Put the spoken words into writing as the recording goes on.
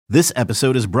This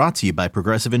episode is brought to you by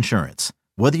Progressive Insurance.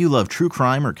 Whether you love true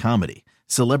crime or comedy,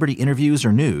 celebrity interviews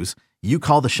or news, you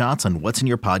call the shots on what's in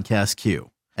your podcast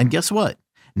queue. And guess what?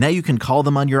 Now you can call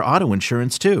them on your auto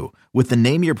insurance too with the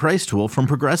Name Your Price tool from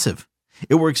Progressive.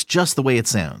 It works just the way it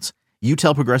sounds. You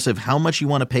tell Progressive how much you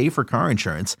want to pay for car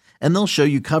insurance, and they'll show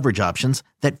you coverage options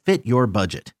that fit your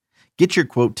budget. Get your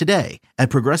quote today at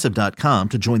Progressive.com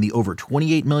to join the over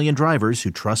 28 million drivers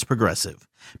who trust Progressive.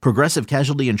 Progressive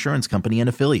Casualty Insurance Company and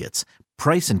Affiliates.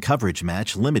 Price and coverage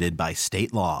match limited by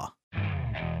state law.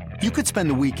 You could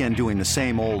spend the weekend doing the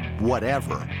same old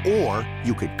whatever, or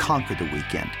you could conquer the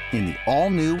weekend in the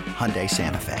all-new Hyundai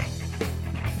Santa Fe.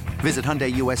 Visit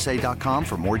HyundaiUSA.com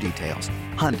for more details.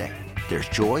 Hyundai, there's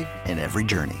joy in every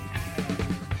journey.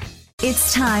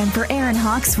 It's time for Aaron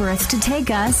Hawksworth to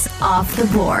take us off the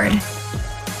board.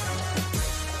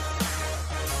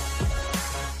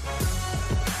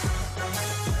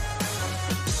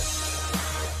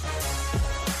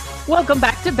 Welcome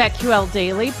back to BetQL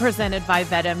Daily, presented by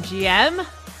BetMGM.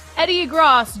 Eddie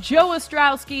Gross, Joe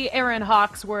Ostrowski, Aaron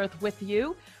Hawksworth with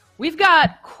you. We've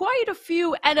got quite a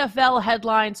few NFL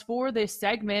headlines for this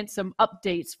segment, some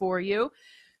updates for you.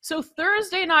 So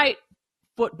Thursday night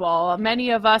football, many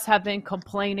of us have been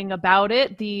complaining about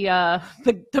it, the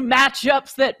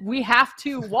matchups that we have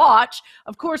to watch.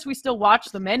 Of course, we still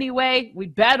watch them anyway. We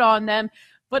bet on them,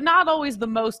 but not always the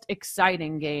most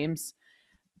exciting games.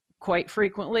 Quite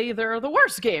frequently, they're the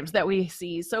worst games that we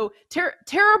see. So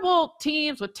terrible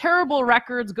teams with terrible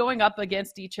records going up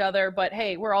against each other. But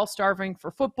hey, we're all starving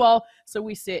for football, so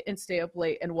we sit and stay up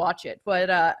late and watch it.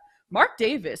 But Mark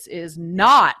Davis is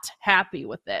not happy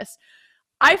with this.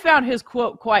 I found his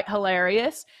quote quite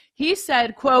hilarious. He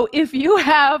said, quote, "If you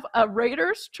have a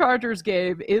Raiders-Chargers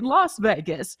game in Las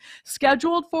Vegas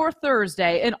scheduled for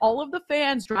Thursday and all of the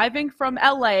fans driving from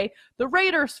LA, the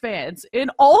Raiders fans and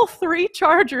all three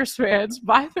Chargers fans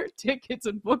buy their tickets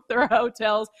and book their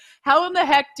hotels, how in the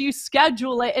heck do you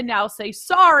schedule it and now say,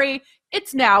 sorry,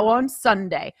 it's now on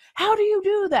Sunday? How do you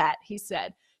do that?" He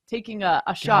said, taking a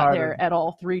shot there at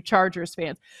all three Chargers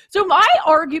fans. So my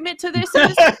argument to this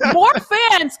is more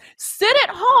fans sit at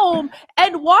home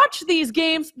and watch these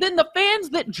games than the fans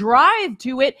that drive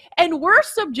to it, and we're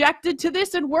subjected to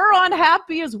this and we're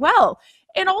unhappy as well.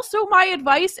 And also my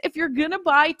advice, if you're going to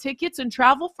buy tickets and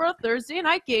travel for a Thursday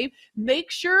night game,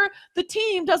 make sure the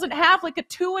team doesn't have like a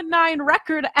 2-9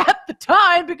 record at the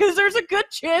time, because there's a good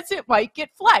chance it might get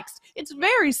flexed. It's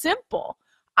very simple.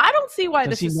 I don't see why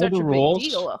this is such a big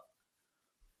deal.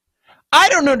 I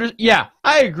don't understand. Yeah,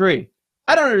 I agree.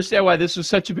 I don't understand why this was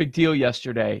such a big deal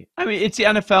yesterday. I mean, it's the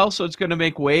NFL, so it's going to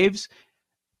make waves.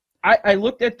 I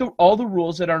looked at all the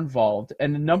rules that are involved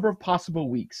and the number of possible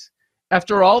weeks.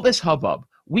 After all this hubbub,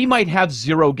 we might have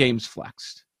 0 games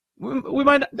flexed. We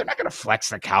might. They're not going to flex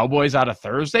the Cowboys out of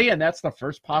Thursday, and that's the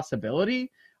first possibility.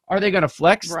 Are they going to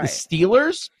flex the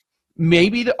Steelers?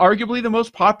 Maybe arguably the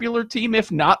most popular team,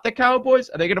 if not the Cowboys.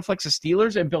 Are they going to flex the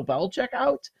Steelers and Bill Belichick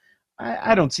out?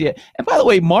 I don't see it. And by the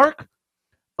way, Mark,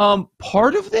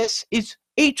 part of this is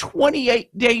a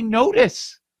 28-day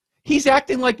notice. He's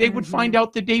acting like they would find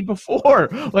out the day before.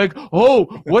 Like,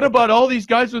 oh, what about all these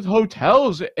guys with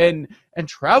hotels and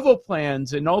travel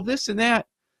plans and all this and that?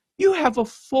 You have a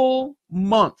full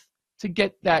month to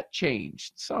get that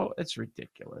changed. So it's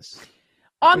ridiculous.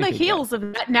 On the heels of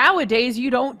that, nowadays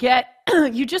you don't get,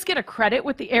 you just get a credit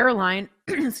with the airline,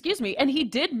 excuse me, and he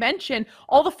did mention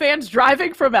all the fans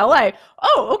driving from LA.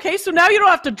 Oh, okay, so now you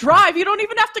don't have to drive. You don't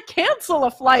even have to cancel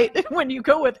a flight when you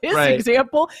go with his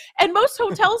example. And most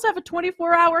hotels have a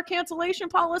 24-hour cancellation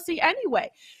policy anyway.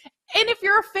 And if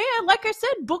you're a fan, like I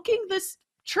said, booking this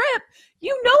trip,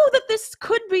 you know that this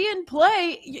could be in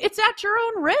play. It's at your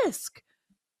own risk.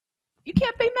 You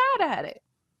can't be mad at it.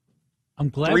 I'm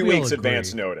glad 3 weeks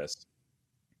advance notice.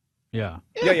 Yeah,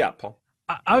 Paul.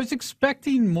 I was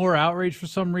expecting more outrage for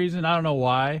some reason. I don't know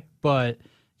why, but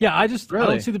yeah, I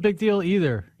don't see the big deal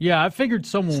either. Yeah, I figured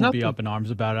someone would be up in arms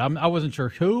about it. I wasn't sure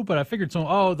who, but I figured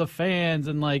the fans,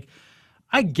 and like,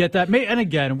 I get that. And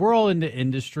again, we're all in the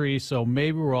industry, so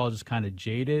maybe we're all just kind of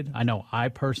jaded. I know I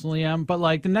personally am, but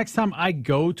like the next time I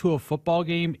go to a football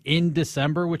game in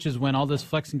December, which is when all this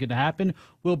flexing can happen,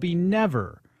 will be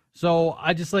never. So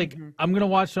I just I'm going to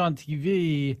watch it on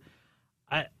TV.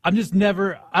 I'm just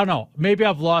never, I don't know, maybe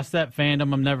I've lost that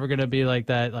fandom. I'm never going to be like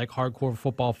that, like hardcore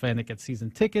football fan that gets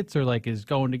season tickets or like is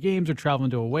going to games or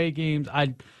traveling to away games.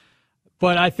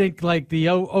 But I think like the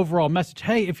overall message,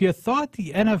 hey, if you thought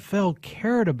the NFL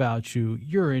cared about you,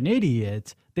 you're an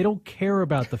idiot. They don't care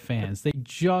about the fans. They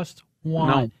just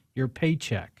want your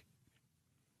paycheck.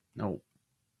 No.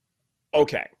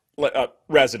 Okay.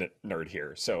 resident nerd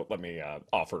here, so let me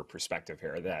offer a perspective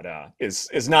here that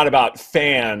is not about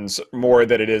fans more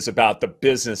than it is about the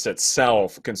business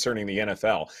itself concerning the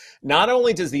NFL. Not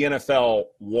only does the NFL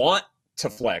want to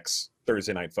flex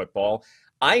Thursday Night Football,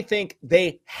 I think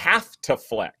they have to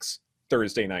flex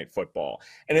Thursday Night Football.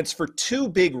 And it's for two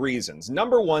big reasons.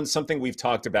 Number one, something we've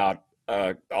talked about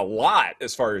a lot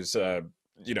as far as,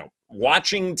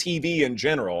 watching TV in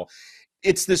general.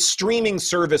 It's the streaming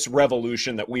service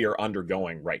revolution that we are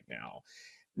undergoing right now.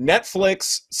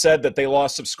 Netflix said that they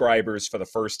lost subscribers for the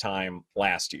first time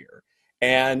last year.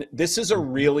 And this is a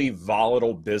really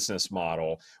volatile business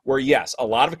model where, yes, a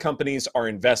lot of companies are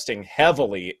investing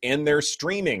heavily in their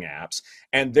streaming apps,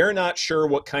 and they're not sure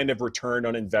what kind of return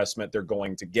on investment they're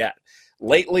going to get.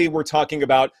 Lately, we're talking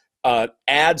about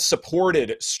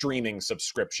ad-supported streaming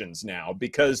subscriptions now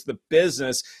because the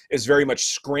business is very much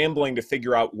scrambling to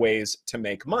figure out ways to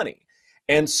make money.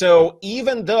 And so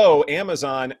even though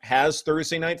Amazon has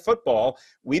Thursday Night Football,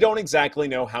 we don't exactly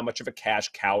know how much of a cash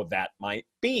cow that might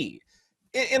be.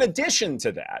 In addition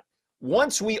to that,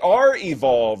 once we are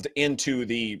evolved into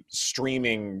the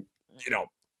streaming,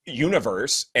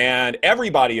 universe and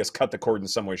everybody has cut the cord in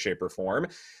some way, shape, or form,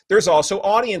 there's also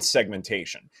audience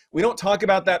segmentation. We don't talk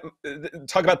about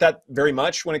that very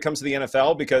much when it comes to the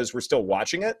NFL because we're still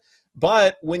watching it.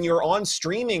 But when you're on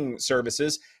streaming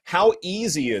services, how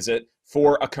easy is it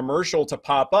for a commercial to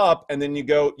pop up and then you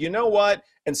go, you know what?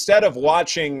 Instead of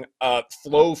watching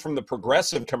Flow from the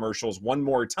Progressive commercials one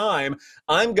more time,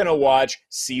 I'm going to watch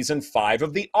season 5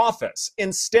 of The Office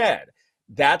instead.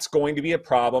 That's going to be a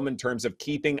problem in terms of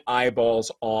keeping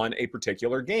eyeballs on a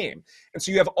particular game. And so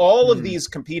you have all of these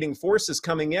competing forces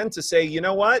coming in to say, you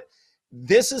know what?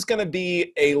 This is going to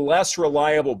be a less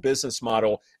reliable business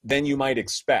model than you might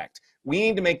expect. We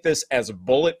need to make this as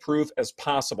bulletproof as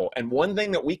possible. And one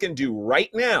thing that we can do right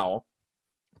now,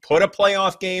 put a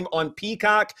playoff game on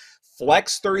Peacock,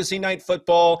 flex Thursday Night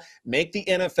Football, make the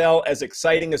NFL as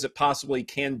exciting as it possibly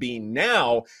can be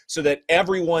now so that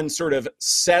everyone sort of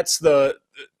sets the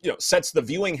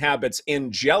viewing habits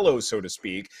in jello, so to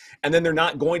speak, and then they're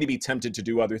not going to be tempted to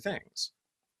do other things.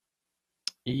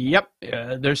 Yep.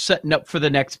 They're setting up for the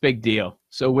next big deal.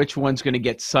 So which one's going to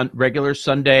get regular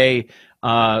Sunday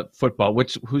football?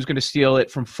 Who's going to steal it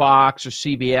from Fox or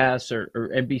CBS or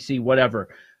NBC, whatever?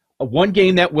 One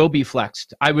game that will be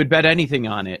flexed, I would bet anything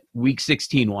on it, Week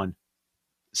 16 one.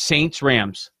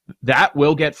 Saints-Rams. That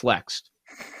will get flexed.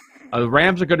 The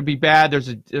Rams are going to be bad. There's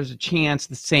a chance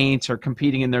the Saints are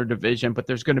competing in their division, but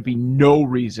there's going to be no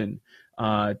reason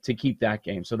to keep that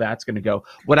game. So that's going to go.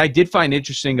 What I did find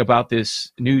interesting about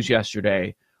this news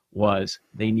yesterday was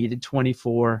they needed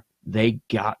 24. They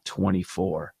got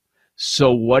 24.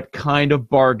 So what kind of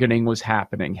bargaining was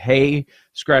happening? Hey,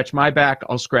 scratch my back,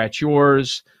 I'll scratch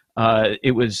yours.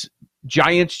 It was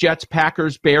Giants, Jets,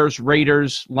 Packers, Bears,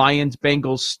 Raiders, Lions,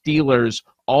 Bengals, Steelers,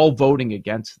 all voting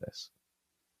against this.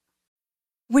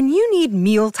 When you need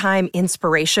mealtime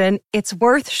inspiration, it's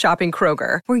worth shopping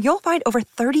Kroger, where you'll find over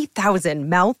 30,000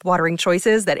 mouth-watering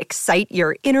choices that excite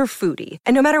your inner foodie.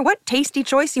 And no matter what tasty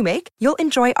choice you make, you'll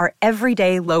enjoy our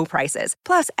everyday low prices,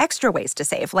 plus extra ways to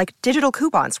save, like digital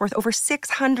coupons worth over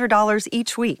 $600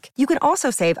 each week. You can also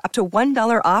save up to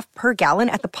 $1 off per gallon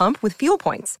at the pump with fuel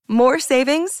points. More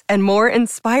savings and more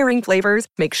inspiring flavors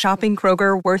make shopping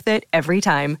Kroger worth it every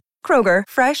time. Kroger,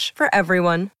 fresh for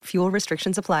everyone. Fuel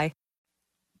restrictions apply.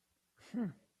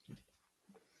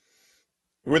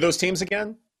 Who are those teams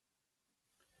again?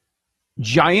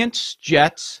 Giants,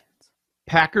 Jets,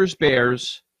 Packers,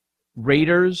 Bears,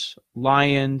 Raiders,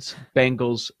 Lions,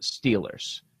 Bengals,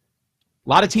 Steelers. A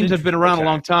lot of teams have been around a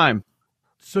long time.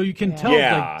 So you can tell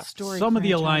like some of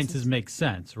the alliances make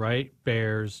sense, right?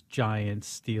 Bears,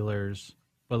 Giants, Steelers,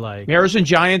 but like Bears and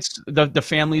Giants, the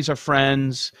families are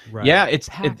friends. Right. Yeah, it's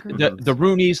the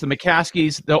Rooneys, the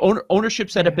McCaskies, the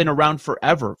ownerships that have been around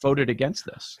forever voted against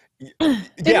this.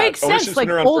 It makes sense, like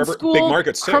old school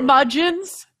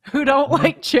curmudgeons who don't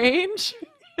like change.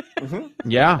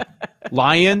 Yeah,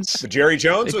 Lions. But Jerry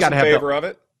Jones was in favor of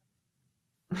it.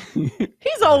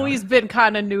 He's always been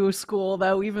kind of new school,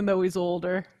 though, even though he's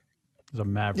older. He's a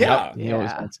maverick. Yeah.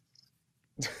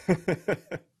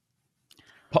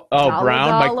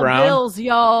 Brown, Mike Brown. Bills,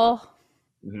 y'all.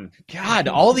 God,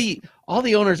 all the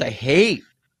owners I hate.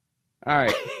 All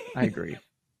right, I agree.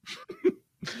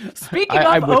 Speaking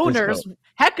of owners,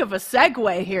 heck of a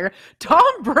segue here. Tom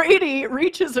Brady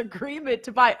reaches agreement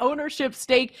to buy ownership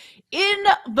stake in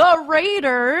the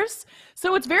Raiders.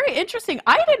 So it's very interesting.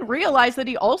 I didn't realize that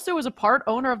he also is a part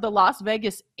owner of the Las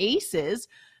Vegas Aces.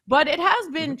 but it has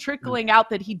been trickling out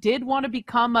that he did want to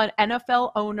become an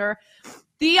NFL owner.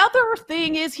 The other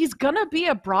thing is he's going to be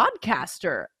a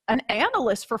broadcaster, an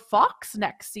analyst for Fox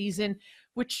next season,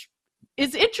 which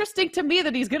is interesting to me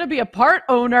that he's going to be a part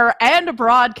owner and a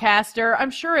broadcaster.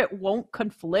 I'm sure it won't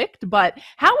conflict, but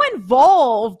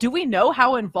do we know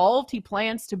how involved he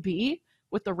plans to be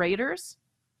with the Raiders?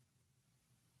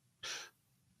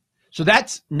 So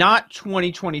that's not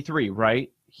 2023,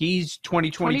 right? He's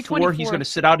 2024. He's going to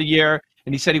sit out a year,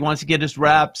 and he said he wants to get his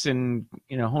reps and,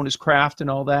 hone his craft and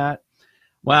all that.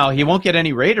 Wow, he won't get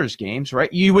any Raiders games,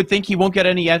 right? You would think he won't get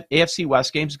any AFC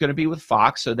West games. It's going to be with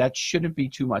Fox, so that shouldn't be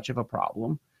too much of a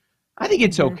problem. I think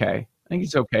it's okay. I think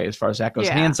it's okay as far as that goes.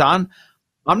 Yeah. Hands-on,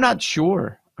 I'm not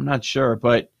sure.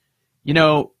 But,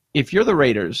 if you're the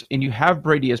Raiders and you have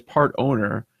Brady as part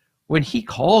owner, when he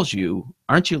calls you,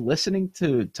 aren't you listening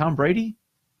to Tom Brady?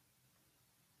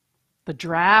 The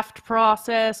draft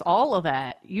process, all of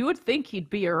that. You would think he'd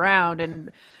be around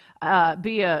and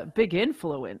be a big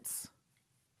influence.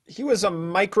 He was a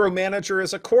micromanager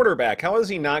as a quarterback. How is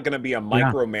he not going to be a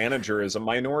micromanager as a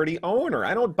minority owner?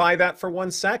 I don't buy that for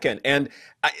 1 second. And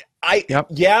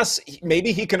yes,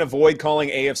 maybe he can avoid calling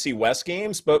AFC West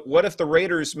games, but what if the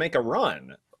Raiders make a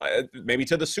run, maybe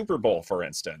to the Super Bowl, for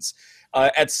instance?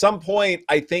 At some point,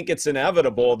 I think it's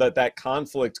inevitable that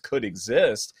conflict could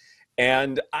exist.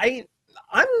 And I'm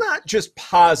not just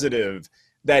positive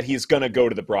that he's going to go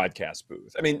to the broadcast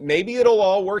booth. I mean, maybe it'll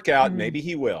all work out. Maybe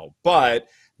he will. But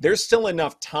there's still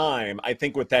enough time, I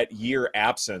think, with that year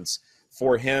absence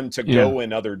for him to go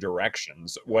in other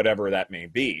directions, whatever that may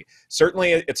be.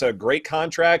 Certainly, it's a great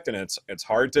contract, and it's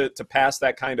hard to pass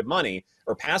that kind of money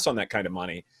or pass on that kind of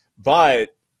money. But,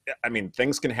 I mean,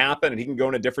 things can happen, and he can go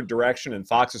in a different direction, and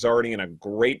Fox is already in a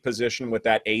great position with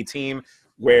that A-team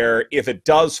where if it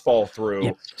does fall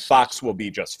through, Fox will be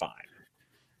just fine.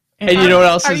 And you know what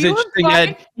else is interesting,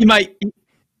 Ed?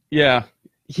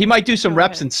 He might do some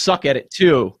reps and suck at it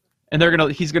too.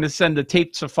 And he's gonna send the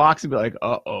tape to Fox and be like,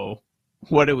 "Uh-oh,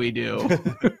 what do we do?"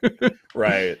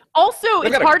 Right. Also,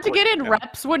 it's hard to get in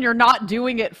reps when you're not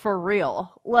doing it for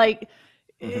real. Like,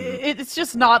 it's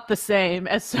just not the same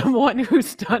as someone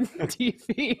who's done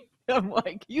TV. I'm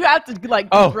like, you have to be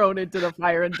thrown into the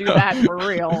fire and do that for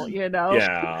real,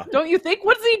 Yeah. Don't you think?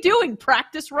 What is he doing?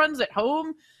 Practice runs at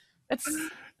home?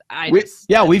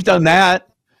 We've done that.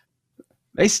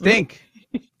 They stink.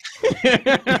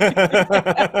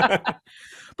 But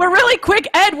really quick,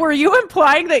 Ed, were you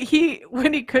implying that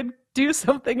when he could do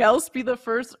something else, be the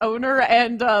first owner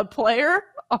and player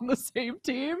on the same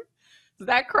team?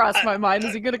 That crossed my mind.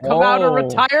 Is he going to come out of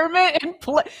retirement and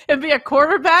play and be a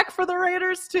quarterback for the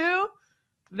Raiders too?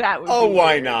 That would be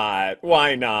why weird. not?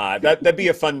 Why not? That'd be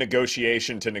a fun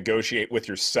negotiation to negotiate with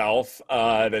yourself,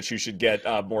 that you should get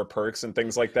more perks and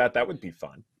things like that. That would be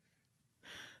fun.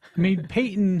 I mean,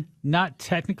 Peyton, not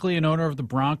technically an owner of the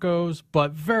Broncos,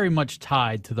 but very much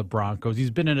tied to the Broncos. He's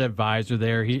been an advisor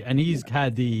there. He's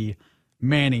had the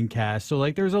Manning cast.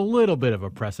 So, there's a little bit of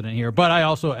a precedent here. But I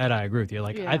agree with you.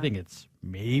 I think it's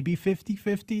maybe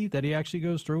 50-50 that he actually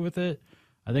goes through with it.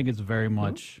 I think it's very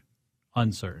much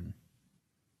uncertain.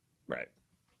 Right.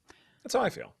 That's how I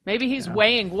feel. Maybe he's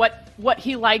weighing what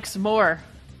he likes more,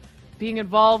 being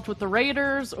involved with the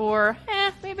Raiders or,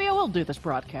 maybe I will do this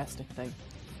broadcasting thing.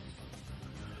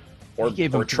 Or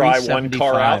try one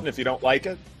car out, and if you don't like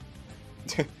it,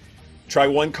 try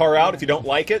one car out. If you don't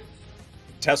like it,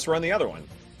 test run the other one.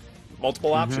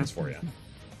 Multiple options for you.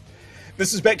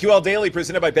 This is BetQL Daily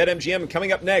presented by BetMGM.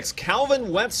 Coming up next,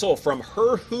 Calvin Wetzel from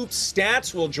Her Hoops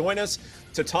Stats will join us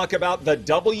to talk about the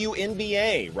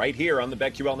WNBA right here on the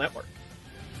BetQL Network.